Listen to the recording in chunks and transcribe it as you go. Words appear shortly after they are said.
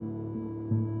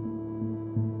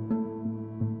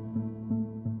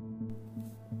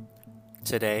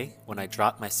Today, when I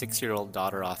dropped my 6-year-old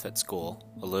daughter off at school,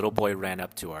 a little boy ran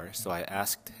up to her, so I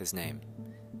asked his name.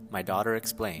 My daughter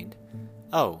explained,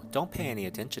 "Oh, don't pay any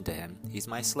attention to him. He's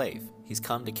my slave. He's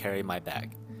come to carry my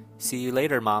bag. See you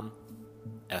later, Mom."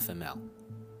 FML.